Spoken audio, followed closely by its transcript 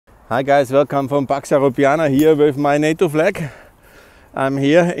Hi guys, welcome from Pax Europiana here with my NATO flag. I'm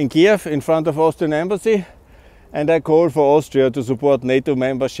here in Kiev in front of Austrian embassy and I call for Austria to support NATO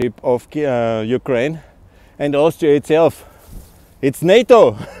membership of Ukraine and Austria itself. It's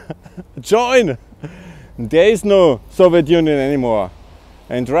NATO! Join! There is no Soviet Union anymore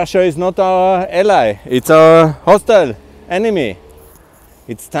and Russia is not our ally, it's our hostile enemy.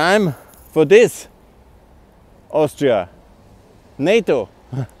 It's time for this, Austria, NATO.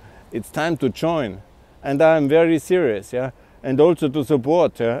 It's time to join, and I'm very serious, and also to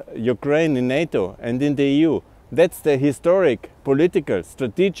support Ukraine in NATO and in the EU. That's the historic, political,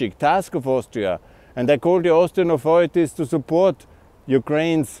 strategic task of Austria, and I call the Austrian authorities to support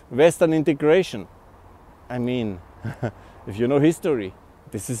Ukraine's Western integration. I mean, if you know history,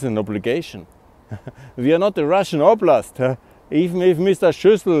 this is an obligation. We are not a Russian oblast, even if Mr.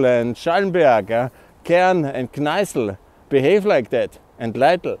 Schüssel and Schallenberg, Kern and Kneißl behave like that, and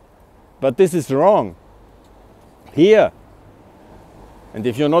Leitl. But this is wrong. Here. And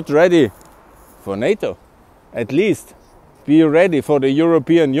if you're not ready for NATO, at least be ready for the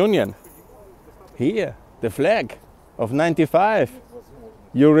European Union. Here, the flag of '95.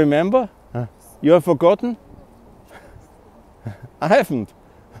 You remember? You have forgotten? I haven't.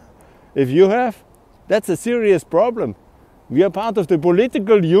 If you have, that's a serious problem. We are part of the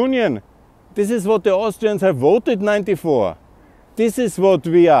political union. This is what the Austrians have voted '94. This is what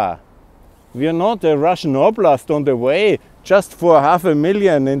we are. We are not a Russian oblast on the way just for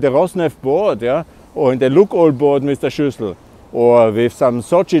 500,000 in the Rosneft board, or in the Lukoil board, Mr. Schüssel, or with some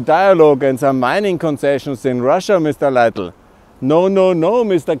Sochi dialogue and some mining concessions in Russia, Mr. Leitl. No, no, no,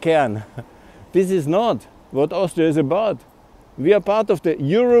 Mr. Kern. This is not what Austria is about. We are part of the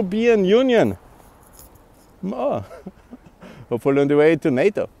European Union. Oh. Hopefully on the way to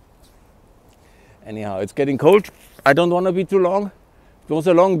NATO. Anyhow, it's getting cold. I don't want to be too long. It was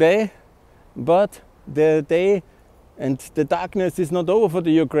a long day. But the day and the darkness is not over for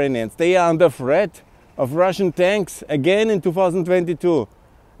the Ukrainians. They are under threat of Russian tanks again in 2022.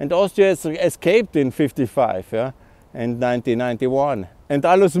 And Austria has escaped in '55 and 1991. And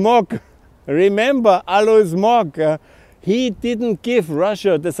Alois Mock, remember Alois Mock, he didn't give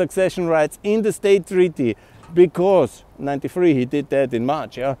Russia the succession rights in the State Treaty because, '93 he did that in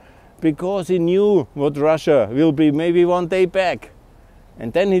March, because he knew what Russia will be maybe one day back.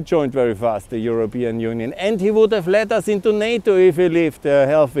 And then he joined very fast the European Union. And he would have led us into NATO if he lived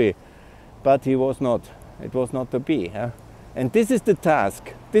healthy. But he was not. It was not to be. And this is the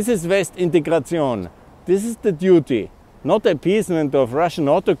task. This is West integration. This is the duty. Not appeasement of Russian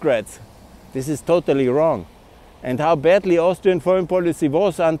autocrats. This is totally wrong. And how badly Austrian foreign policy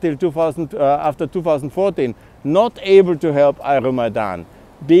was until after 2014, not able to help Euromaidan,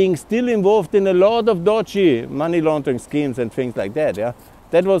 being still involved in a lot of dodgy money laundering schemes and things like that.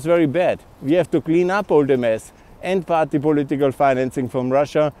 That was very bad. We have to clean up all the mess, end party political financing from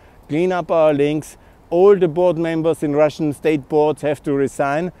Russia, clean up our links. All the board members in Russian state boards have to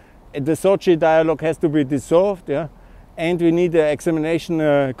resign. The Sochi dialogue has to be dissolved. And we need an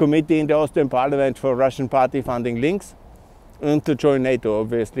examination committee in the Austrian parliament for Russian party funding links and to join NATO,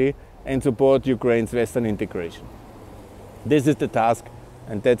 obviously, and support Ukraine's Western integration. This is the task.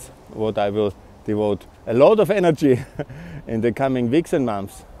 And that's what I will devote a lot of energy in the coming weeks and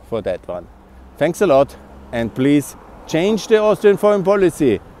months for that one. Thanks a lot, and please change the Austrian foreign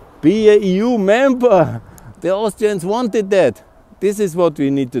policy. Be a EU member. The Austrians wanted that. This is what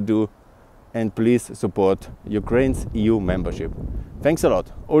we need to do. And please support Ukraine's EU membership. Thanks a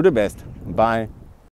lot. All the best. Bye.